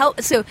 He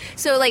helped. So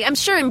I'm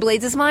sure in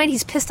Blades' mind,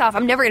 he's pissed off.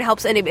 I'm never going to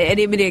help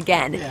anybody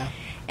again. Yeah.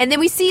 And then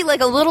we see a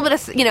little bit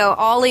of,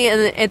 Ollie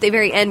at the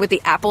very end with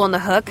the apple on the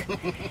hook.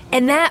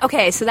 And that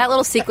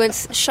little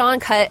sequence, Sean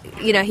cut,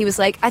 he was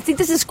like, I think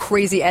this is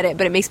crazy edit,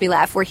 but it makes me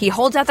laugh, where he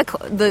holds out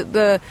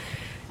the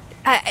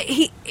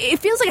it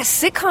feels like a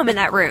sitcom in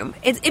that room.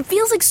 It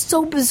feels like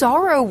so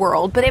Bizarro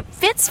World, but it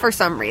fits for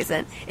some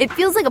reason. It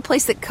feels like a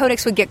place that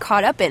Codex would get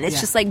caught up in. It's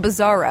just like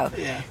Bizarro.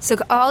 Yeah. So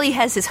all he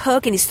has is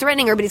hook, and he's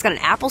threatening her, but he's got an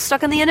apple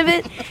stuck on the end of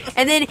it.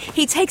 And then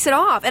he takes it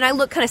off, and I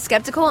look kind of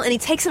skeptical, and he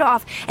takes it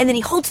off, and then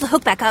he holds the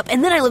hook back up,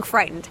 and then I look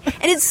frightened.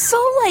 And it's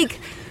so like...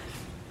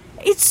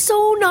 It's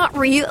so not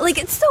real. Like,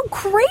 it's so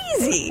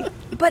crazy.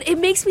 But it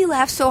makes me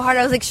laugh so hard.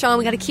 I was like, Sean,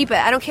 we got to keep it.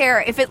 I don't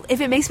care if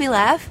it makes me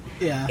laugh.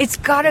 Yeah. It's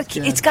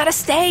gotta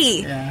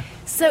stay. Yeah.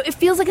 So it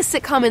feels like a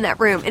sitcom in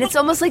that room, and it's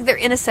almost like they're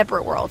in a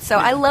separate world. So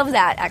I love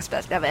that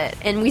aspect of it,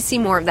 and we see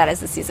more of that as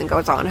the season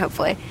goes on.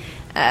 Hopefully,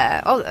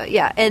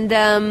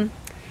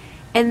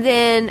 and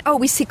then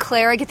we see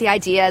Clara get the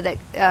idea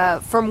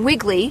that from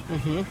Wiggly.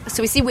 Mm-hmm.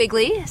 So we see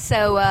Wiggly.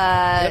 So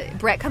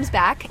Brett comes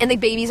back, and the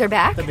babies are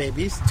back. The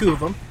babies, two of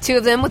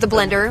them with the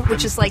blender,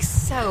 which is like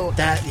so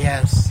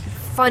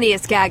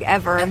funniest gag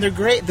ever. And they're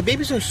great. The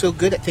babies are so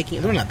good at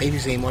taking. They're not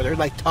babies anymore. They're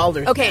like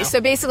toddlers. Okay, now. so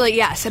basically,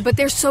 yes, but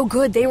they're so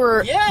good. They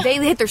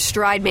hit their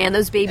stride, man.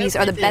 Those babies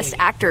are the best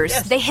actors.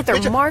 Yes. They hit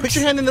their marks. Put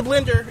your hand in the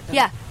blender.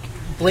 Yeah.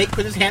 Blake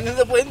put his hand in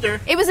the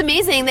blender. It was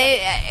amazing.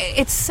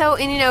 It's so,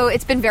 and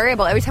it's been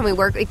variable every time we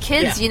work with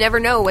kids. Yeah. You never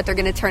know what they're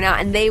going to turn out,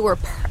 and they were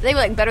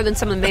like better than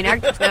some of the main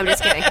actors. No, I'm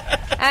just kidding.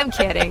 I'm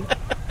kidding.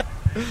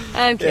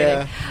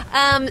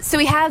 Yeah. So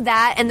we have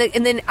that, and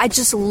then I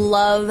just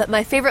love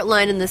my favorite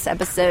line in this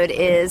episode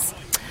is.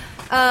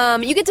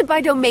 You get to buy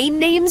domain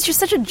names. You're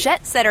such a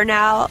jet setter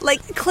now.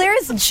 Like,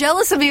 Claire's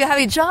jealous of me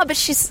having a job, but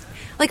she's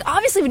like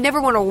obviously would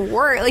never want to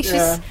work. Like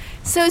it's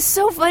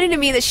so funny to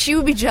me that she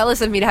would be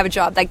jealous of me to have a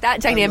job. Like that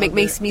dynamic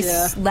makes me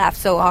laugh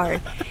so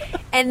hard.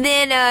 And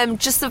then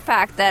just the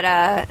fact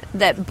that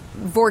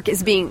Vork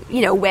is being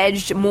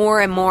wedged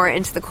more and more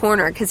into the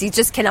corner because he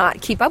just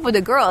cannot keep up with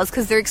the girls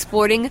because they're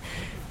exploiting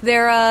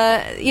their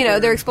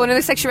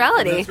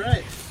sexuality. That's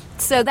right.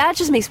 So that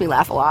just makes me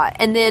laugh a lot.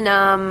 And then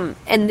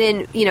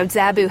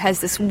Zabu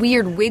has this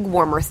weird wig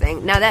warmer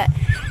thing.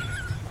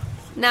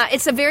 Now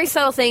it's a very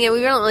subtle thing, and we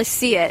don't really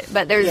see it.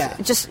 But there's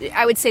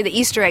I would say the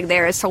Easter egg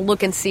there is to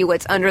look and see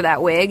what's under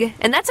that wig.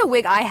 And that's a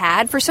wig I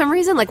had for some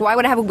reason. Like, why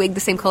would I have a wig the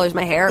same color as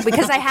my hair?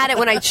 Because I had it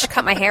when I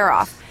cut my hair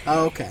off.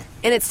 Oh, okay.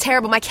 And it's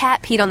terrible. My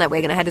cat peed on that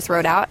wig, and I had to throw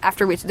it out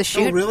after the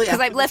shoot. Oh, really?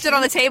 Because I left it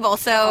on the table,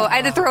 so I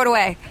had to throw it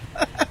away.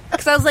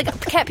 Because I was like,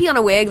 cat pee on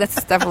a wig,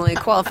 that's definitely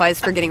qualifies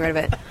for getting rid of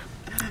it.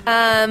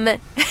 But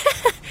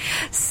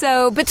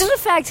just the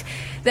fact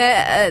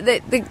that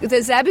the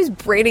Zabu's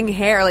braiding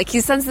hair, like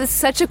he sends this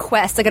such a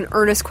quest, like an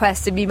earnest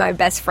quest to be my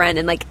best friend,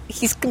 and like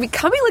he's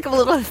becoming like a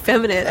little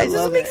effeminate. It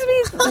just makes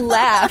me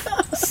laugh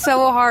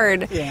so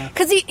hard. Yeah,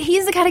 because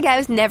he's the kind of guy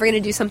who's never going to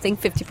do something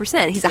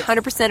 50%. He's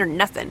 100% or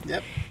nothing.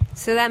 Yep.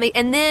 So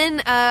and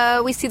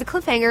then we see the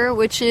cliffhanger,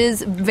 which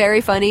is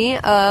very funny,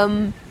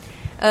 of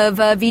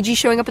VG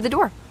showing up at the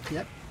door.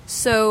 Yep.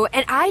 So,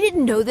 and I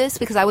didn't know this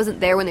because I wasn't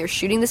there when they were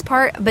shooting this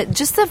part, but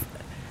just the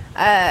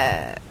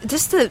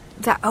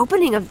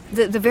opening of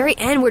the very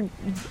end where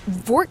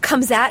Vork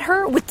comes at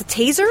her with the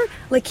taser,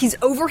 like he's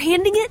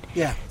overhanding it.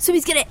 Yeah. So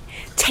he's gonna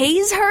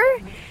tase her,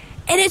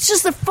 and it's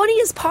just the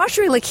funniest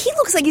posturing. Like he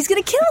looks like he's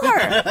gonna kill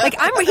her. Like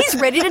he's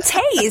ready to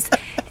tase.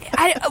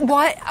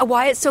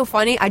 Why it's so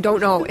funny, I don't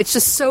know. It's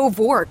just so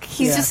Vork.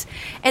 He's just,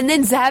 and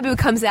then Zabu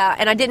comes out,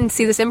 and I didn't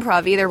see this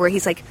improv either, where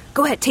he's like,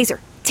 "Go ahead, taser,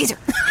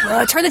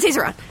 turn the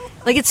taser on."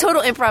 Like it's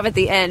total improv at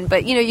the end,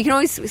 but you can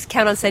always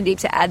count on Sandeep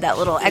to add that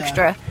little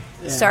extra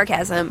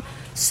sarcasm.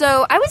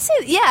 So I would say,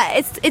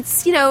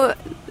 it's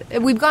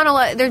we've gone a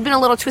lot. There's been a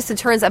little twists and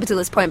turns up until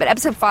this point, but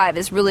episode 5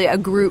 is really a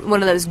groove,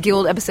 one of those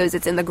Guild episodes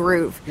that's in the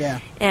groove. Yeah,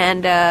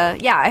 and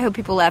I hope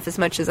people laugh as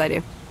much as I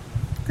do.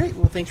 Great.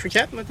 Well, thanks for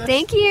chatting with us.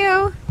 Thank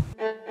you.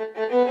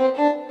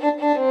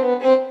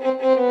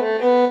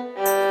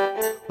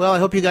 Well, I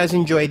hope you guys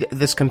enjoyed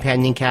this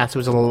companion cast. It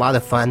was a lot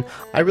of fun.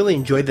 I really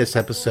enjoyed this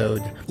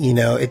episode.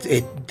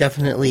 It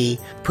definitely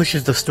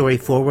pushes the story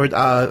forward.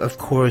 Of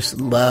course,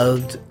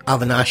 loved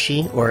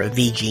Avinashi, or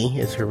VG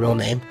is her real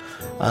name.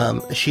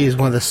 She is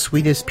one of the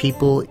sweetest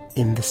people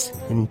in this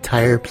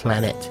entire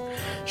planet.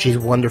 She's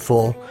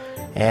wonderful.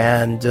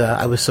 And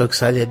I was so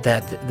excited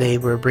that they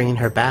were bringing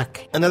her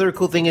back. Another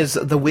cool thing is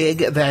the wig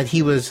that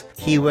he was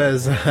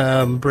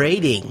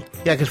braiding.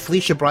 Yeah, because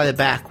Felicia brought it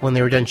back when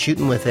they were done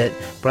shooting with it.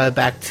 Brought it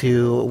back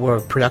to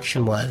where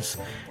production was.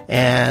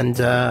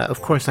 And,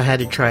 of course, I had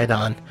to try it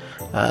on.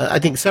 I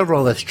think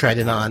several of us tried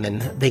it on,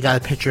 and they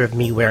got a picture of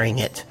me wearing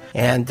it.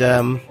 And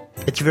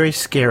it's very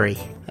scary.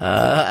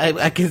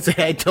 I can say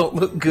I don't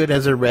look good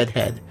as a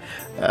redhead.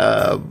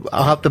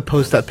 I'll have to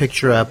post that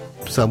picture up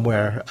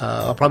somewhere.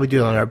 I'll probably do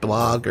it on our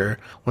blog or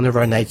one of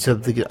our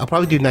I'll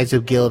probably do Knights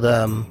of Guild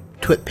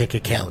TwitPic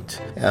account.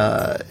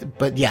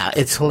 But yeah,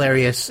 it's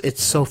hilarious.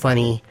 It's so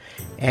funny,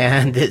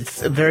 and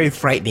it's very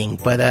frightening.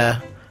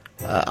 But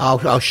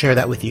I'll share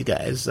that with you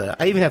guys.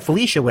 I even have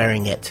Felicia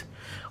wearing it,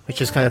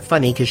 which is kind of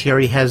funny because she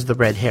already has the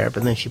red hair,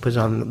 but then she puts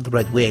on the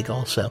red wig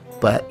also.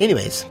 But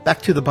anyways,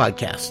 back to the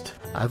podcast.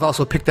 I've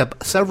also picked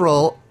up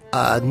several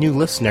new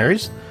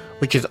listeners,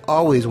 which is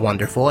always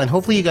wonderful. And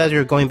hopefully you guys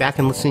are going back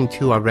and listening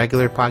to our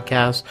regular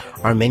podcasts,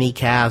 our mini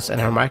casts,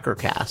 and our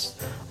microcasts.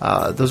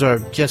 Those are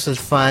just as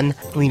fun.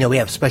 We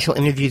have special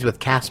interviews with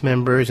cast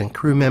members and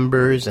crew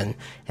members and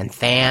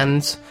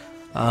fans.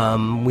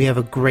 We have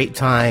a great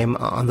time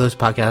on those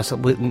podcasts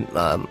with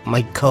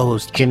my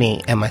co-host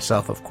Ginny and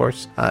myself, of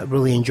course.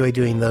 Really enjoy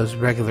doing those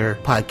regular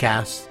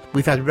podcasts.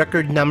 We've had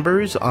record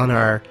numbers on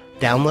our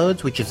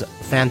downloads, which is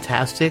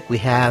fantastic. We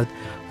had,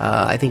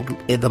 I think,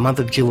 in the month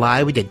of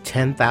July, we did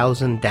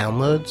 10,000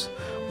 downloads,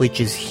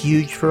 which is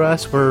huge for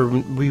us. We're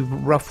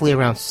roughly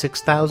around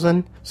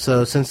 6,000.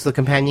 So since the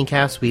companion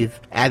cast, we've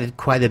added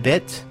quite a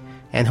bit.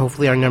 And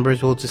hopefully our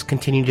numbers will just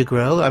continue to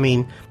grow. I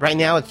mean, right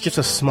now it's just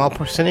a small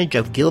percentage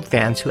of Guild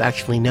fans who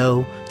actually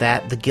know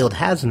that the Guild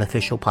has an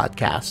official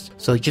podcast.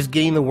 So just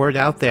getting the word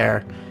out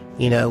there,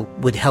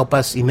 would help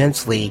us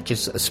immensely.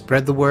 Just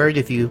spread the word.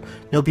 If you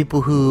know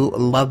people who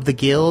love the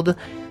Guild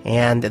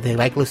and they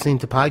like listening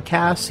to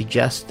podcasts,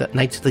 suggest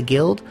Knights of the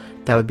Guild.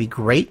 That would be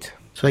great.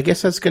 So I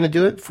guess that's going to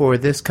do it for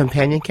this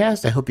companion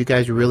cast. I hope you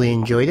guys really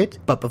enjoyed it.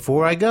 But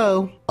before I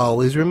go,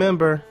 always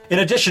remember. In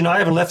addition, I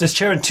haven't left this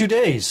chair in 2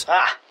 days.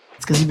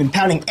 It's because you've been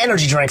pounding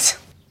energy drinks.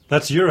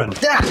 That's urine.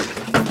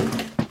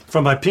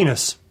 From my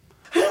penis.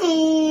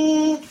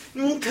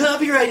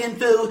 Copyright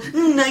info.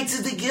 Knights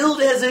of the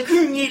Guild has a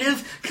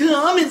Creative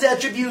Commons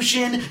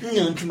attribution.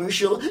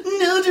 Non-commercial,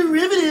 no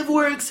derivative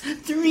works.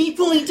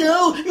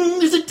 3.0.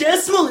 There's a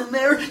decimal in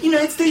there.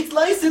 United States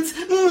license.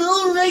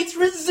 All rights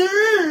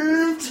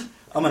reserved.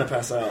 I'm gonna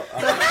pass out.